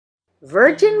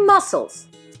Virgin mussels,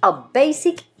 a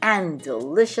basic and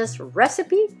delicious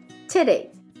recipe today.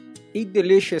 Eat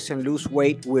delicious and lose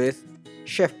weight with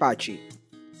Chef Pachi.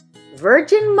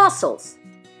 Virgin mussels.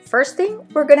 First thing,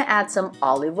 we're gonna add some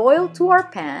olive oil to our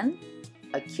pan,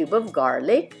 a cube of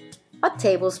garlic, a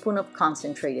tablespoon of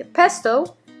concentrated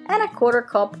pesto, and a quarter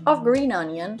cup of green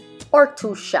onion or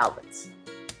 2 shallots.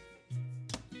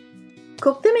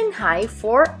 Cook them in high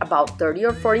for about 30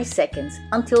 or 40 seconds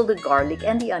until the garlic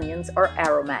and the onions are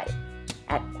aromatic.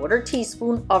 Add quarter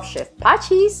teaspoon of Chef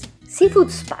Pachi's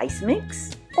seafood spice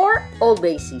mix or Old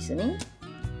Bay seasoning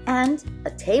and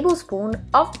a tablespoon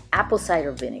of apple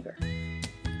cider vinegar.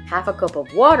 Half a cup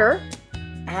of water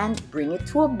and bring it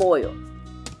to a boil.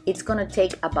 It's gonna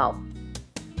take about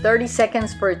 30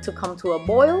 seconds for it to come to a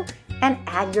boil and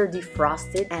add your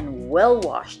defrosted and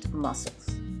well-washed mussels.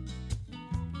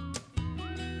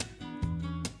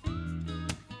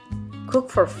 Cook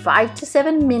for 5 to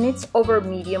 7 minutes over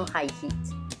medium-high heat.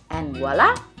 And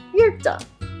voila, you're done.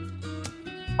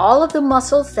 All of the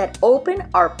mussels that open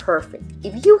are perfect.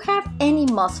 If you have any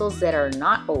mussels that are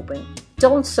not open,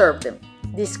 don't serve them.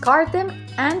 Discard them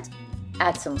and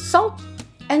add some salt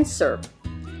and serve.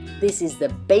 This is the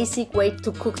basic way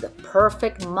to cook the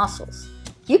perfect mussels.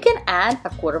 You can add a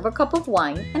quarter of a cup of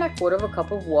wine and a quarter of a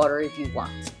cup of water if you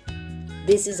want.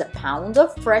 This is a pound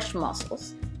of fresh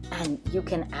mussels. And you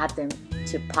can add them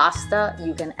to pasta,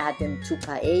 you can add them to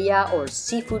paella or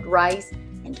seafood rice,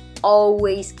 and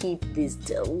always keep this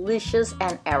delicious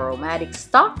and aromatic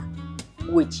stock,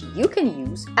 which you can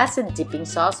use as a dipping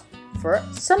sauce for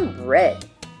some bread.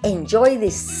 Enjoy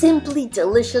this simply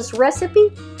delicious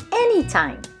recipe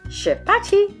anytime. Chef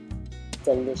Pachi.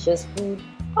 Delicious food,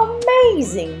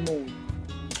 amazing mood.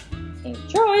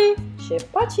 Enjoy, Chef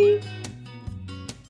Pachi.